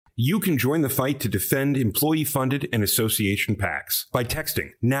You can join the fight to defend employee-funded and association PACs by texting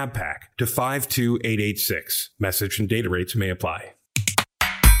NABPAC to 52886. Message and data rates may apply.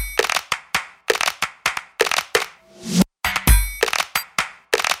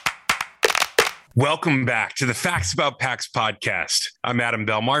 Welcome back to the Facts About PACs podcast. I'm Adam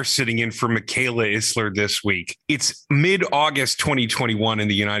Belmar, sitting in for Michaela Isler this week. It's mid-August 2021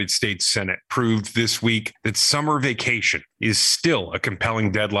 and the United States Senate proved this week that summer vacation is still a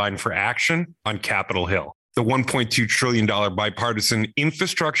compelling deadline for action on Capitol Hill. The $1.2 trillion bipartisan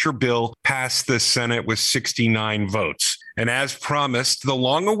infrastructure bill passed the Senate with 69 votes. And as promised, the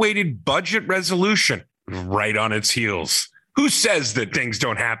long-awaited budget resolution is right on its heels. Who says that things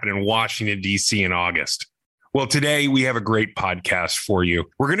don't happen in Washington, D.C. in August? Well, today we have a great podcast for you.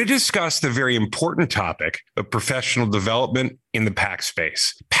 We're going to discuss the very important topic of professional development in the PAC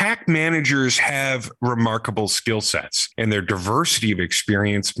space. PAC managers have remarkable skill sets, and their diversity of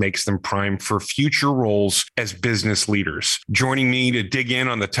experience makes them primed for future roles as business leaders. Joining me to dig in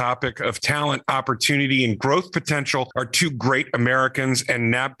on the topic of talent, opportunity, and growth potential are two great Americans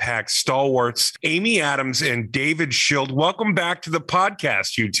and NABPAC stalwarts, Amy Adams and David Schild. Welcome back to the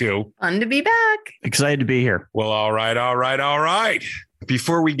podcast, you two. Fun to be back. Excited to be here. Well, all right.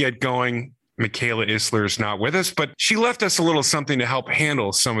 Before we get going, Michaela Isler is not with us, but she left us a little something to help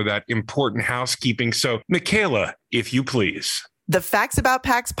handle some of that important housekeeping. So, Michaela, if you please. The Facts About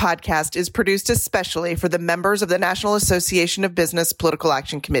PACs podcast is produced especially for the members of the National Association of Business Political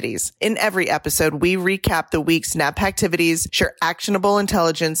Action Committees. In every episode, we recap the week's NABPAC activities, share actionable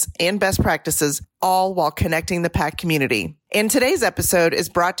intelligence and best practices, all while connecting the PAC community. And today's episode is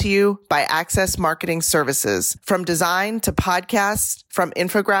brought to you by Access Marketing Services. From design to podcasts, from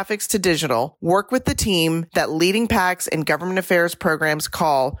infographics to digital, work with the team that leading PACs and government affairs programs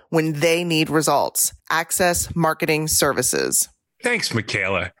call when they need results. Access Marketing Services. Thanks,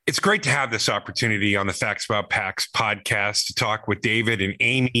 Michaela. It's great to have this opportunity on the Facts About PACs podcast to talk with David and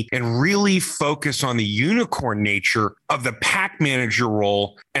Amy and really focus on the unicorn nature of the PAC manager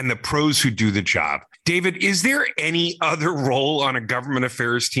role and the pros who do the job. David, is there any other role on a government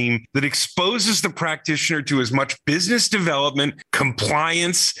affairs team that exposes the practitioner to as much business development,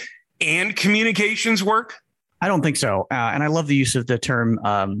 compliance, and communications work? I don't think so. And I love the use of the term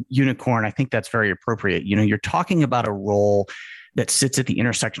unicorn. I think that's very appropriate. You know, you're talking about a role that sits at the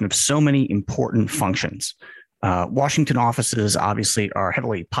intersection of so many important functions. Washington offices obviously are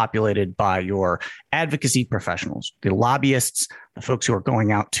heavily populated by your advocacy professionals, the lobbyists, the folks who are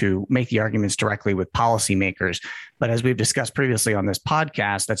going out to make the arguments directly with policymakers. But as we've discussed previously on this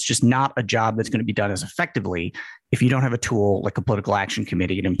podcast, that's just not a job that's going to be done as effectively if you don't have a tool like a political action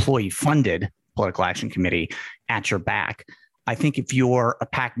committee, an employee-funded political action committee at your back. I think if you're a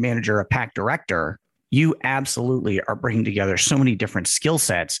PAC manager, a PAC director, you absolutely are bringing together so many different skill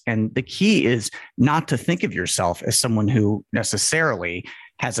sets. And the key is not to think of yourself as someone who necessarily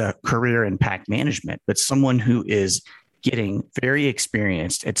has a career in PAC management, but someone who is getting very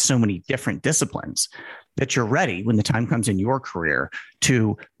experienced at so many different disciplines that you're ready when the time comes in your career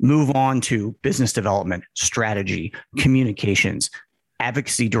to move on to business development, strategy, communications,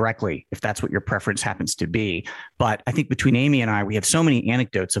 advocacy directly, if that's what your preference happens to be. But I think between Amy and I, we have so many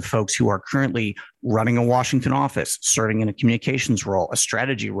anecdotes of folks who are currently running a Washington office, serving in a communications role, a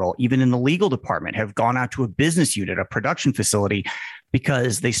strategy role, even in the legal department, have gone out to a business unit, a production facility,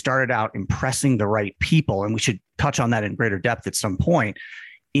 because they started out impressing the right people. And we should touch on that in greater depth at some point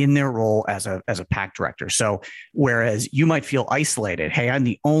in their role as a PAC director. So whereas you might feel isolated, hey, I'm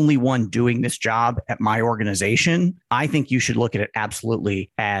the only one doing this job at my organization, I think you should look at it absolutely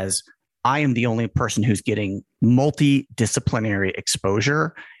as I am the only person who's getting multidisciplinary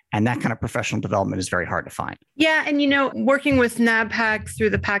exposure. And that kind of professional development is very hard to find. Yeah. And, you know, working with NABPAC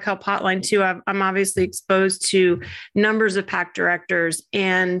through the PAC Help Hotline too, I'm obviously exposed to numbers of PAC directors,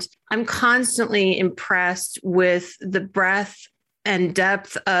 and I'm constantly impressed with the breadth and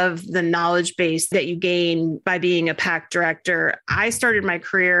depth of the knowledge base that you gain by being a PAC director. I started my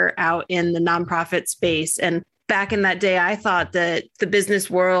career out in the nonprofit space, and back in that day, I thought that the business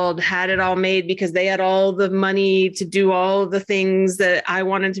world had it all made because they had all the money to do all the things that I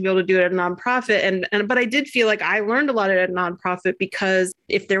wanted to be able to do at a nonprofit. But I did feel like I learned a lot at a nonprofit because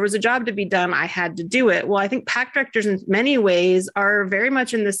if there was a job to be done, I had to do it. Well, I think PAC directors in many ways are very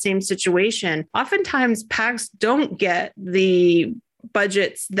much in the same situation. Oftentimes, PACs don't get the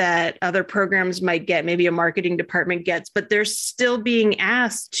budgets that other programs might get, maybe a marketing department gets, but they're still being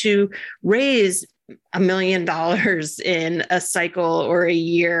asked to raise $1 million in a cycle or a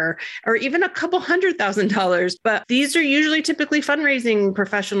year, or even a couple $100,000. But these are usually typically fundraising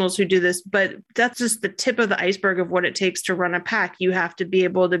professionals who do this, but that's just the tip of the iceberg of what it takes to run a PAC. You have to be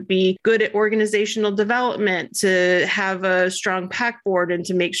able to be good at organizational development, to have a strong PAC board, and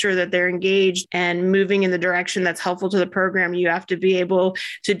to make sure that they're engaged and moving in the direction that's helpful to the program. You have to be able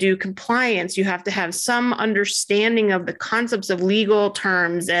to do compliance. You have to have some understanding of the concepts of legal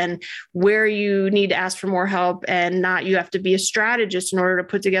terms and where you need to ask for more help and not. You have to be a strategist in order to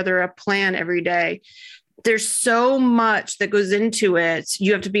put together a plan every day. There's so much that goes into it.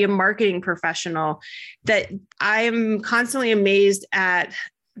 You have to be a marketing professional. That I am constantly amazed at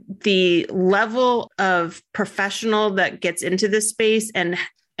the level of professional that gets into this space, and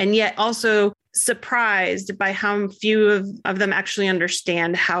yet also surprised by how few of them actually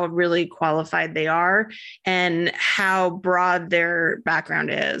understand how really qualified they are and how broad their background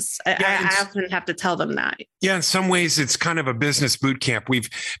is. I often have to tell them that. Yeah, in some ways, it's kind of a business boot camp. We've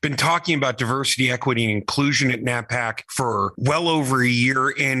been talking about diversity, equity, and inclusion at NABPAC for well over a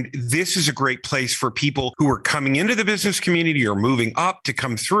year. And this is a great place for people who are coming into the business community or moving up to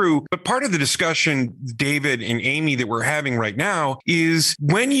come through. But part of the discussion, David and Amy, that we're having right now is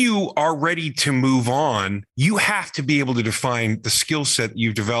when you are ready to move on, you have to be able to define the skill set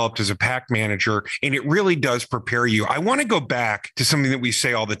you've developed as a PAC manager. And it really does prepare you. I want to go back to something that we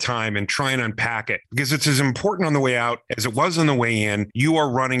say all the time and try and unpack it, because it's as important on the way out as it was on the way in. You are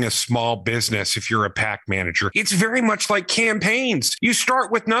running a small business if you're a PAC manager. It's very much like campaigns. You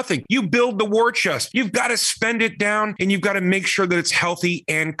start with nothing. You build the war chest. You've got to spend it down, and you've got to make sure that it's healthy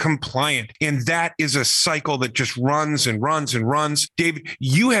and compliant. And that is a cycle that just runs and runs and runs. David,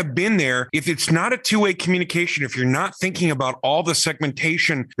 you have been there. If it's not a two-way communication, if you're not thinking about all the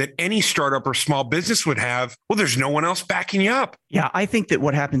segmentation that any startup or small business would have, well, there's no one else backing you up. Yeah, I think that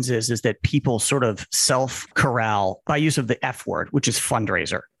what happens is that people sort of self-corral by use of the F word, which is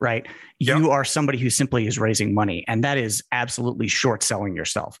fundraiser, right? Yep. You are somebody who simply is raising money, and that is absolutely short selling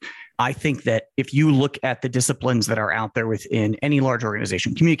yourself. I think that if you look at the disciplines that are out there within any large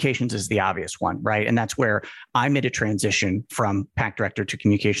organization, communications is the obvious one, right? And that's where I made a transition from PAC director to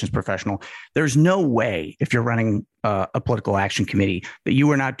communications professional. There's no way, if you're running a political action committee, that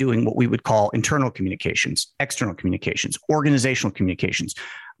you are not doing what we would call internal communications, external communications, organizational communications.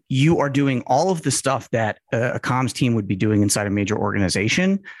 You are doing all of the stuff that a comms team would be doing inside a major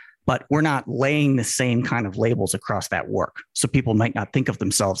organization, but we're not laying the same kind of labels across that work. So people might not think of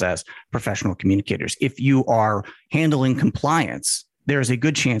themselves as professional communicators. If you are handling compliance, there's a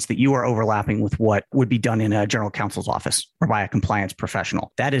good chance that you are overlapping with what would be done in a general counsel's office or by a compliance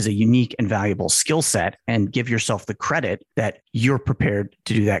professional. That is a unique and valuable skill set, and give yourself the credit that you're prepared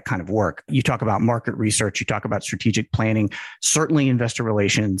to do that kind of work. You talk about market research, you talk about strategic planning, certainly investor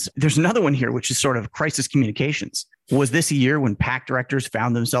relations. There's another one here, which is sort of crisis communications. Was this a year when PAC directors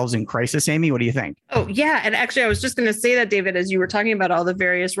found themselves in crisis, Amy? What do you think? Oh, yeah. And actually, I was just going to say that, David, as you were talking about all the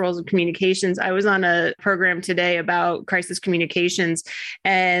various roles of communications, I was on a program today about crisis communications,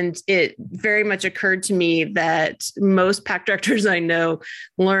 and it very much occurred to me that most PAC directors I know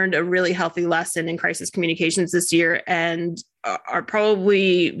learned a really healthy lesson in crisis communications this year, and are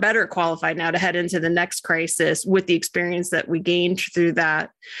probably better qualified now to head into the next crisis with the experience that we gained through that.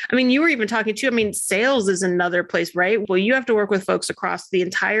 I mean, you were even talking too, I mean, sales is another place, right? Well, you have to work with folks across the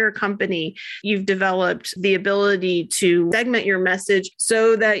entire company. You've developed the ability to segment your message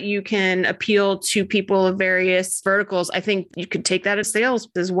so that you can appeal to people of various verticals. I think you could take that as sales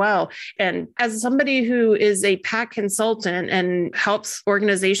as well. And as somebody who is a PAC consultant and helps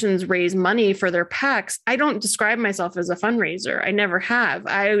organizations raise money for their PACs, I don't describe myself as a fundraiser. I never have.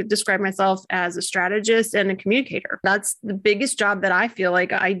 I describe myself as a strategist and a communicator. That's the biggest job that I feel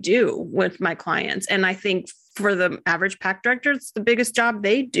like I do with my clients. And I think for the average PAC director, it's the biggest job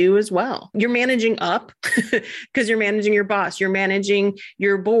they do as well. You're managing up because you're managing your boss, you're managing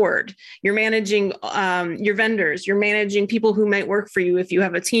your board, you're managing your vendors, you're managing people who might work for you if you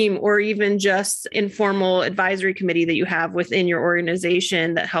have a team, or even just informal advisory committee that you have within your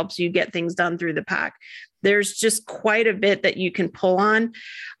organization that helps you get things done through the PAC. There's just quite a bit that you can pull on.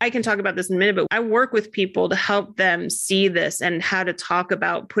 I can talk about this in a minute, but I work with people to help them see this and how to talk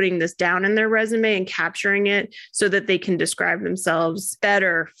about putting this down in their resume and capturing it so that they can describe themselves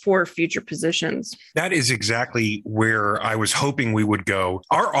better for future positions. That is exactly where I was hoping we would go.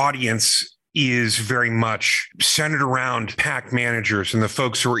 Our audience is very much centered around PAC managers and the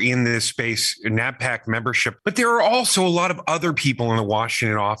folks who are in this space, NABPAC membership. But there are also a lot of other people in the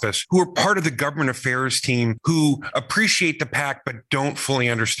Washington office who are part of the government affairs team who appreciate the PAC but don't fully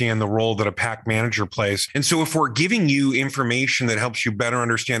understand the role that a PAC manager plays. And so if we're giving you information that helps you better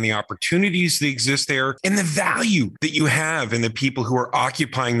understand the opportunities that exist there and the value that you have in the people who are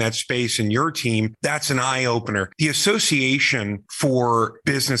occupying that space in your team, that's an eye opener. The Association for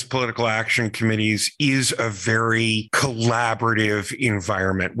Business Political Action Committees is a very collaborative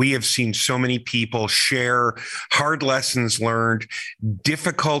environment. We have seen so many people share hard lessons learned,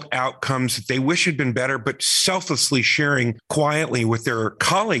 difficult outcomes that they wish had been better, but selflessly sharing quietly with their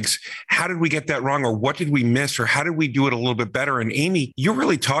colleagues, how did we get that wrong? Or what did we miss? Or how did we do it a little bit better? And Amy, you're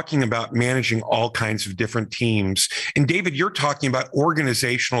really talking about managing all kinds of different teams. And David, you're talking about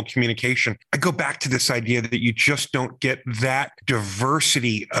organizational communication. I go back to this idea that you just don't get that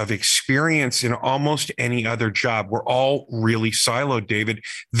diversity of experience in almost any other job. We're all really siloed, David.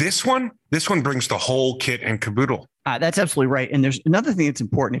 This one brings the whole kit and caboodle. That's absolutely right. And there's another thing that's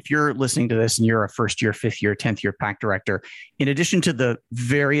important. If you're listening to this and you're a first year, fifth year, 10th year PAC director, in addition to the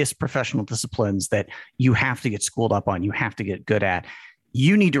various professional disciplines that you have to get schooled up on, you have to get good at,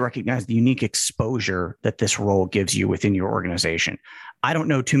 you need to recognize the unique exposure that this role gives you within your organization. I don't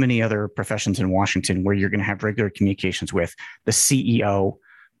know too many other professions in Washington where you're going to have regular communications with the CEO,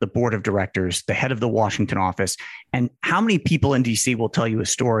 the board of directors, the head of the Washington office. And how many people in DC will tell you a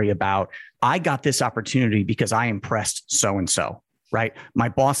story about, I got this opportunity because I impressed so-and-so, right? My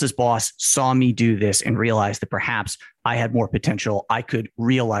boss's boss saw me do this and realized that perhaps I had more potential. I could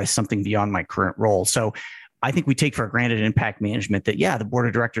realize something beyond my current role. So I think we take for granted in PAC management that, the board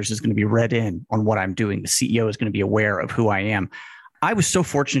of directors is going to be read in on what I'm doing. The CEO is going to be aware of who I am. I was so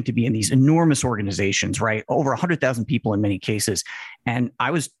fortunate to be in these enormous organizations, right? Over 100,000 people in many cases. And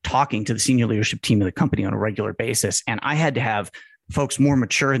I was talking to the senior leadership team of the company on a regular basis. And I had to have folks more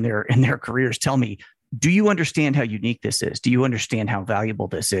mature in their careers tell me, do you understand how unique this is? Do you understand how valuable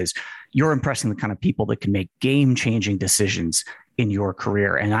this is? You're impressing the kind of people that can make game-changing decisions in your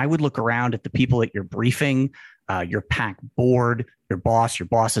career. And I would look around at the people that you're briefing, your PAC board, your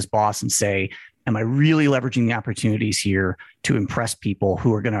boss's boss, and say, am I really leveraging the opportunities here to impress people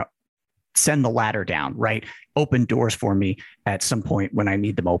who are going to send the ladder down, right? Open doors for me at some point when I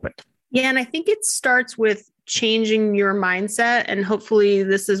need them opened. Yeah. And I think it starts with changing your mindset. And hopefully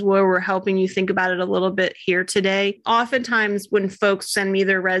this is where we're helping you think about it a little bit here today. Oftentimes when folks send me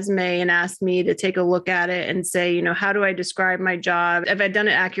their resume and ask me to take a look at it and say, how do I describe my job? Have I done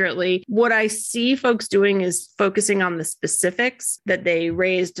it accurately? What I see folks doing is focusing on the specifics, that they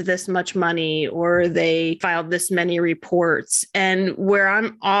raised this much money or they filed this many reports. And where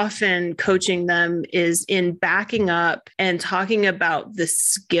I'm often coaching them is in backing up and talking about the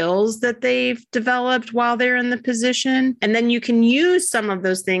skills that they've developed while they're in the position. And then you can use some of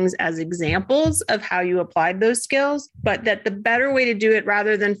those things as examples of how you applied those skills, but that the better way to do it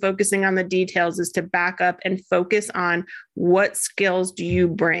rather than focusing on the details is to back up and focus on what skills do you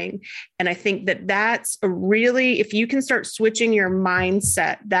bring. And I think that that's a really, if you can start switching your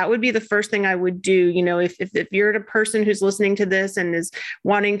mindset, that would be the first thing I would do. If you're a person who's listening to this and is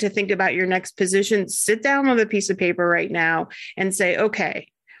wanting to think about your next position, sit down with a piece of paper right now and say, okay,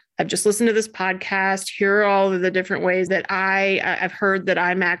 I've just listened to this podcast. Here are all of the different ways that I've heard that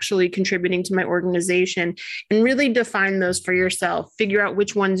I'm actually contributing to my organization, and really define those for yourself. Figure out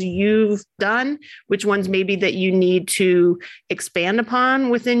which ones you've done, which ones maybe that you need to expand upon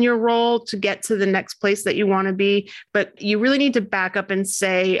within your role to get to the next place that you want to be. But you really need to back up and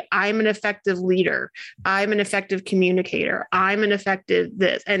say, I'm an effective leader. I'm an effective communicator. I'm an effective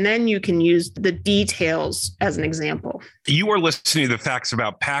this. And then you can use the details as an example. You are listening to the Facts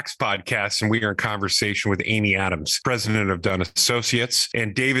About PACs podcast, and we are in conversation with Amy Adams, president of Dunn Associates,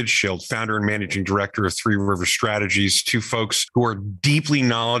 and David Schild, founder and managing director of Three River Strategies, two folks who are deeply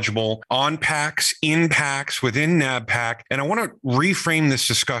knowledgeable on PACs, in PACs, within NABPAC. And I want to reframe this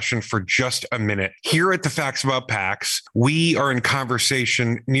discussion for just a minute. Here at the Facts About PACs, we are in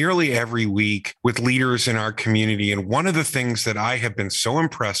conversation nearly every week with leaders in our community. And one of the things that I have been so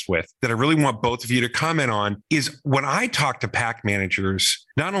impressed with that I really want both of you to comment on is when I talk to PAC managers,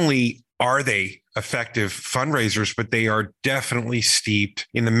 not only are they effective fundraisers, but they are definitely steeped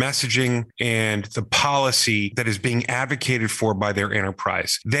in the messaging and the policy that is being advocated for by their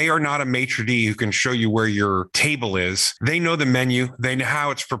enterprise. They are not a maitre d' who can show you where your table is. They know the menu. They know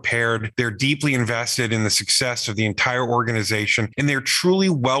how it's prepared. They're deeply invested in the success of the entire organization, and they're truly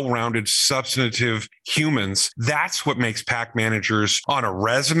well-rounded, substantive humans. That's what makes PAC managers on a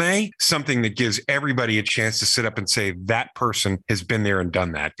resume something that gives everybody a chance to sit up and say that person has been there and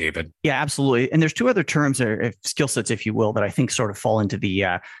done that, David. Yeah, absolutely. And there's two other terms or skill sets, if you will, that I think sort of fall into the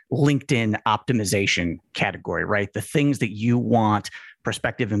LinkedIn optimization category, right? The things that you want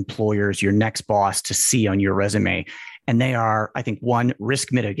prospective employers, your next boss to see on your resume. And they are, I think, one,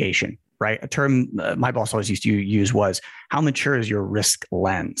 risk mitigation, right? A term my boss always used to use was, how mature is your risk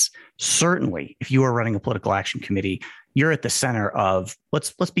lens? Certainly, if you are running a political action committee, you're at the center of,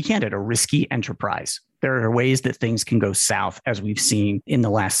 let's be candid, a risky enterprise. There are ways that things can go south, as we've seen in the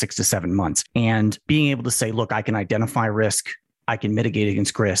last 6 to 7 months. And being able to say, look, I can identify risk, I can mitigate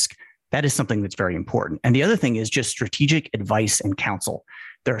against risk, that is something that's very important. And the other thing is just strategic advice and counsel.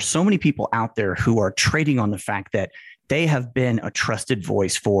 There are so many people out there who are trading on the fact that they have been a trusted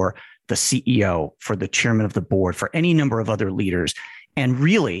voice for the CEO, for the chairman of the board, for any number of other leaders. And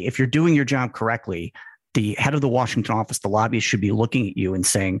really, if you're doing your job correctly, the head of the Washington office, the lobbyist should be looking at you and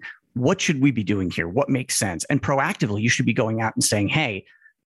saying, what should we be doing here? What makes sense? And proactively, you should be going out and saying, hey,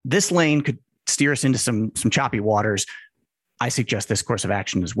 this lane could steer us into some choppy waters. I suggest this course of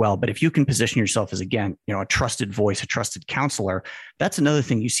action as well. But if you can position yourself as, again, a trusted voice, a trusted counselor, that's another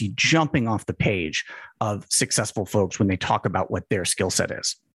thing you see jumping off the page of successful folks when they talk about what their skill set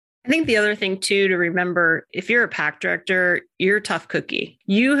is. I think the other thing, too, to remember, if you're a PAC director, you're a tough cookie.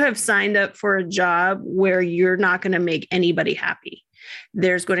 You have signed up for a job where you're not going to make anybody happy.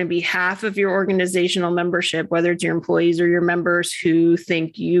 There's going to be half of your organizational membership, whether it's your employees or your members, who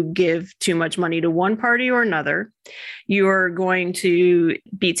think you give too much money to one party or another. You're going to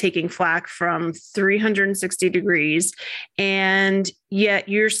be taking flack from 360 degrees. And yet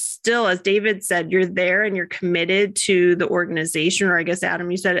you're still, as David said, you're there and you're committed to the organization, or I guess, Adam,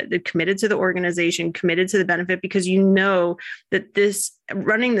 you said it, committed to the organization, committed to the benefit, because you know that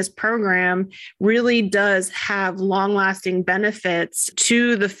running this program really does have long-lasting benefits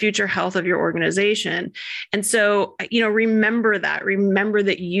to the future health of your organization. And so, remember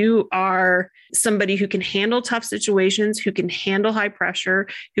that you are somebody who can handle tough situations, who can handle high pressure,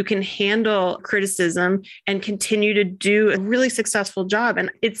 who can handle criticism, and continue to do a really successful job. And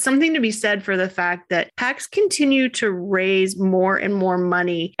it's something to be said for the fact that PACs continue to raise more and more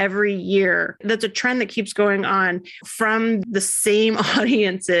money every year. That's a trend that keeps going on from the same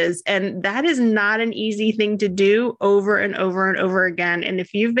audiences. And that is not an easy thing to do over and over and over again. And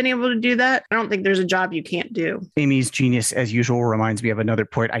if you've been able to do that, I don't think there's a job you can't do. Amy's genius, as usual, reminds me of another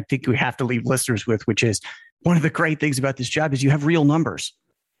point I think we have to leave listeners with, which is one of the great things about this job is you have real numbers.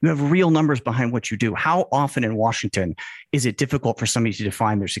 You have real numbers behind what you do. How often in Washington is it difficult for somebody to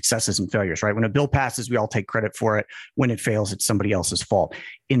define their successes and failures, right? When a bill passes, we all take credit for it. When it fails, it's somebody else's fault.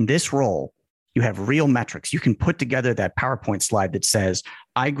 In this role, you have real metrics. You can put together that PowerPoint slide that says,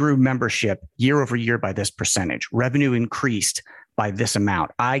 I grew membership year over year by this percentage. Revenue increased by this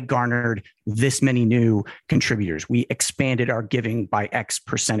amount. I garnered this many new contributors. We expanded our giving by X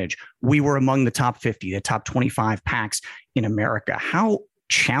percentage. We were among the top 50, the top 25 PACs in America. How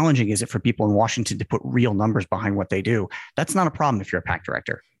challenging is it for people in Washington to put real numbers behind what they do? That's not a problem if you're a PAC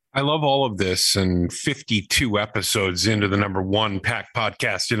director. I love all of this. And 52 episodes into the #1 PAC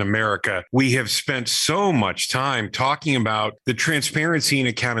podcast in America, we have spent so much time talking about the transparency and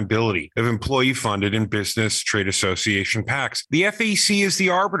accountability of employee-funded and business trade association PACs. The FEC is the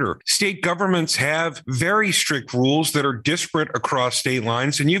arbiter. State governments have very strict rules that are disparate across state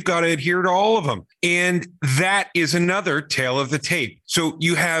lines, and you've got to adhere to all of them. And that is another tale of the tape. So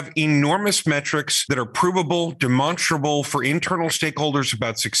you have enormous metrics that are provable, demonstrable for internal stakeholders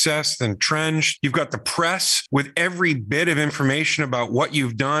about success, entrenched. You've got the press with every bit of information about what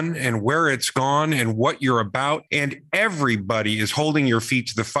you've done and where it's gone and what you're about. And everybody is holding your feet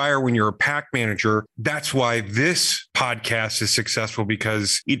to the fire when you're a PAC manager. That's why this podcast is successful,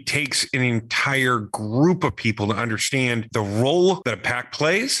 because it takes an entire group of people to understand the role that a PAC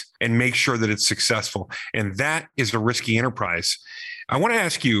plays and make sure that it's successful. And that is a risky enterprise. I want to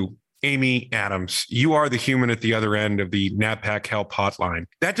ask you, Amy Adams, you are the human at the other end of the NABPAC Help Hotline.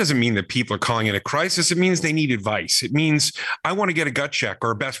 That doesn't mean that people are calling it a crisis. It means they need advice. It means I want to get a gut check or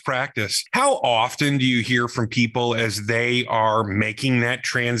a best practice. How often do you hear from people as they are making that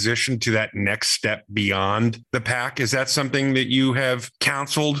transition to that next step beyond the PAC? Is that something that you have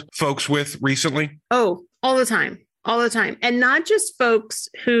counseled folks with recently? Oh, all the time. All the time. And not just folks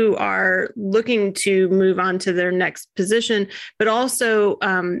who are looking to move on to their next position, but also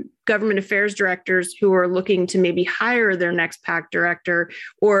government affairs directors who are looking to maybe hire their next PAC director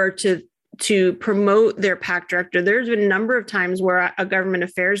or to promote their PAC director. There's been a number of times where a government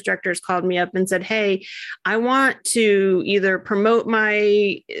affairs director has called me up and said, hey, I want to either promote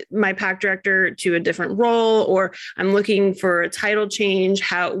my PAC director to a different role, or I'm looking for a title change.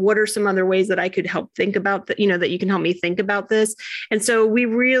 What are some other ways that I could help think about that, that you can help me think about this? And so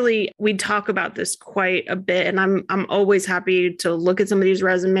we talk about this quite a bit. And I'm always happy to look at somebody's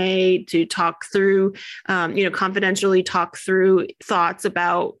resume, to talk through, confidentially talk through thoughts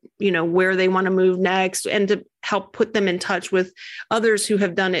about, where they want to move next, and to help put them in touch with others who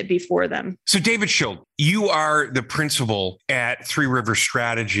have done it before them. So David Schild, you are the principal at Three River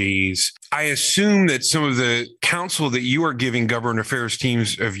Strategies. I assume that some of the counsel that you are giving government affairs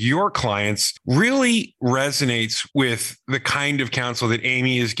teams of your clients really resonates with the kind of counsel that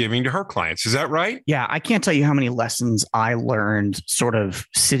Amy is giving to her clients. Is that right? Yeah, I can't tell you how many lessons I learned sort of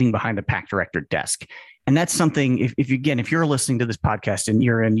sitting behind the PAC director desk. And that's something, if you're listening to this podcast and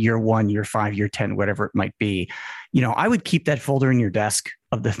you're in year 1, year 5, year 10, whatever it might be, I would keep that folder in your desk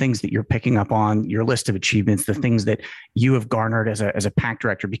of the things that you're picking up on, your list of achievements, the things that you have garnered as a PAC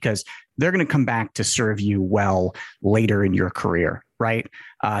director, because they're going to come back to serve you well later in your career, right?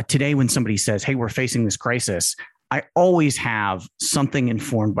 Today, when somebody says, hey, we're facing this crisis, I always have something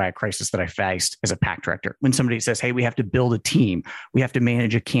informed by a crisis that I faced as a PAC director. When somebody says, hey, we have to build a team, we have to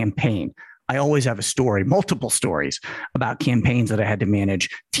manage a campaign, I always have a story, multiple stories about campaigns that I had to manage,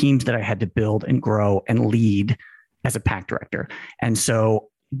 teams that I had to build and grow and lead as a PAC director. And so,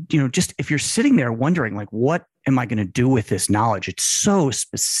 just if you're sitting there wondering, like, what am I going to do with this knowledge? It's so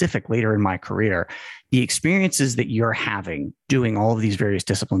specific later in my career. The experiences that you're having doing all of these various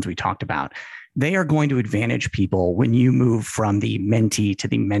disciplines we talked about, they are going to advantage people when you move from the mentee to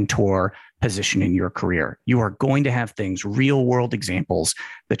the mentor position in your career. You are going to have things, real world examples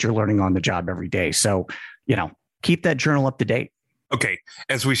that you're learning on the job every day. So, keep that journal up to date. Okay,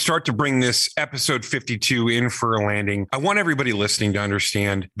 as we start to bring this episode 52 in for a landing, I want everybody listening to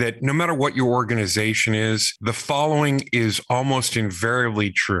understand that no matter what your organization is, the following is almost invariably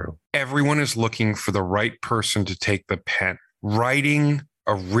true. Everyone is looking for the right person to take the pen. Writing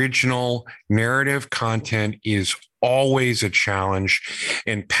original narrative content is always a challenge,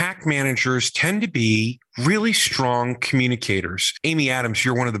 and PAC managers tend to be really strong communicators. Amy Adams,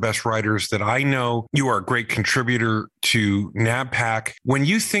 you're one of the best writers that I know. You are a great contributor to NABPAC. When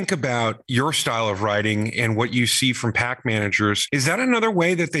you think about your style of writing and what you see from PAC managers, is that another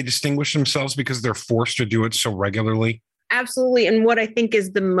way that they distinguish themselves because they're forced to do it so regularly? Absolutely. And what I think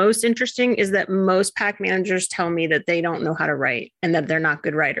is the most interesting is that most PAC managers tell me that they don't know how to write and that they're not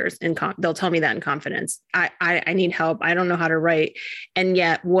good writers. And they'll tell me that in confidence. I need help. I don't know how to write. And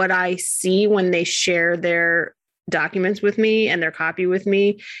yet what I see when they share their documents with me and their copy with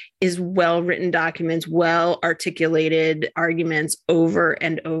me is well-written documents, well-articulated arguments over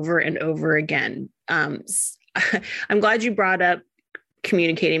and over and over again. I'm glad you brought up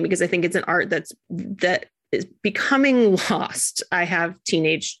communicating, because I think it's an art that is becoming lost. I have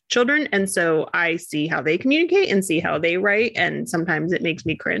teenage children, and so I see how they communicate and see how they write, and sometimes it makes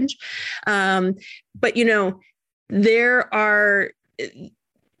me cringe. But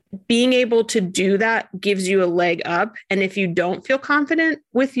being able to do that gives you a leg up. And if you don't feel confident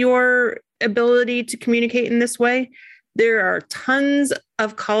with your ability to communicate in this way, there are tons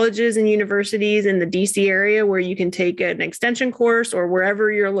of colleges and universities in the DC area where you can take an extension course, or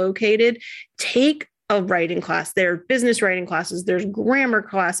wherever you're located, take a writing class. There are business writing classes. There's grammar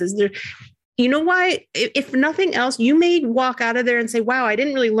classes. You know why? If nothing else, you may walk out of there and say, wow, I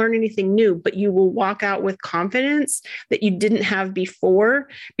didn't really learn anything new, but you will walk out with confidence that you didn't have before,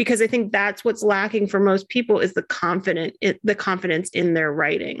 because I think that's what's lacking for most people is the confidence in their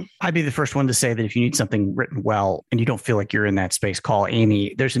writing. I'd be the first one to say that if you need something written well and you don't feel like you're in that space, call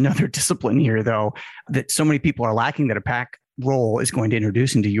Amy. There's another discipline here, though, that so many people are lacking that a PAC role is going to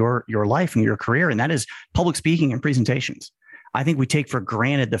introduce into your life and your career, and that is public speaking and presentations. I think we take for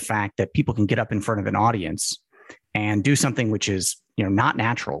granted the fact that people can get up in front of an audience and do something which is, not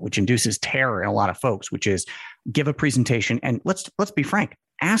natural, which induces terror in a lot of folks, which is give a presentation. And let's be frank,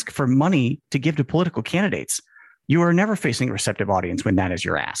 ask for money to give to political candidates. You are never facing a receptive audience when that is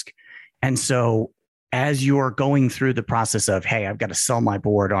your ask. And so as you're going through the process of, hey, I've got to sell my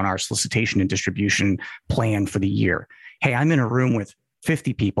board on our solicitation and distribution plan for the year. Hey, I'm in a room with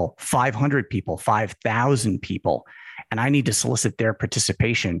 50 people, 500 people, 5,000 people, and I need to solicit their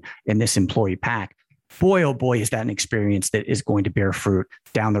participation in this employee PAC. boy, oh boy, is that an experience that is going to bear fruit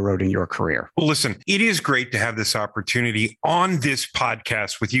down the road in your career. Well, listen, it is great to have this opportunity on this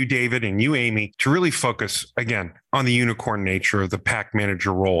podcast with you, David, and you, Amy, to really focus, again, on the unicorn nature of the PAC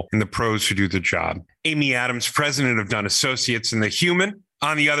manager role and the pros who do the job. Amy Adams, president of Dunn Associates, and the human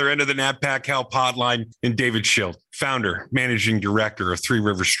on the other end of the NABPAC Help Hotline, and David Schild, founder, managing director of Three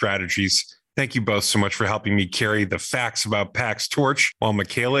Rivers Strategies. Thank you both so much for helping me carry the Facts About PAC's torch while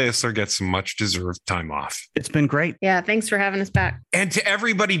Michaela Isler gets some much-deserved time off. It's been great. Yeah, thanks for having us back. And to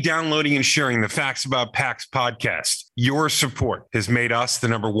everybody downloading and sharing the Facts About PAC's podcast, your support has made us the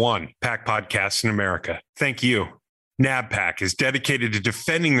 #1 PAC podcast in America. Thank you. NABPAC is dedicated to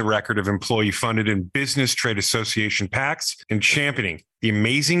defending the record of employee-funded and business trade association PACs and championing the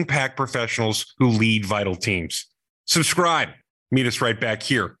amazing PAC professionals who lead vital teams. Subscribe. Meet us right back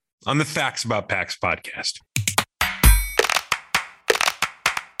here on the Facts About PAC's podcast.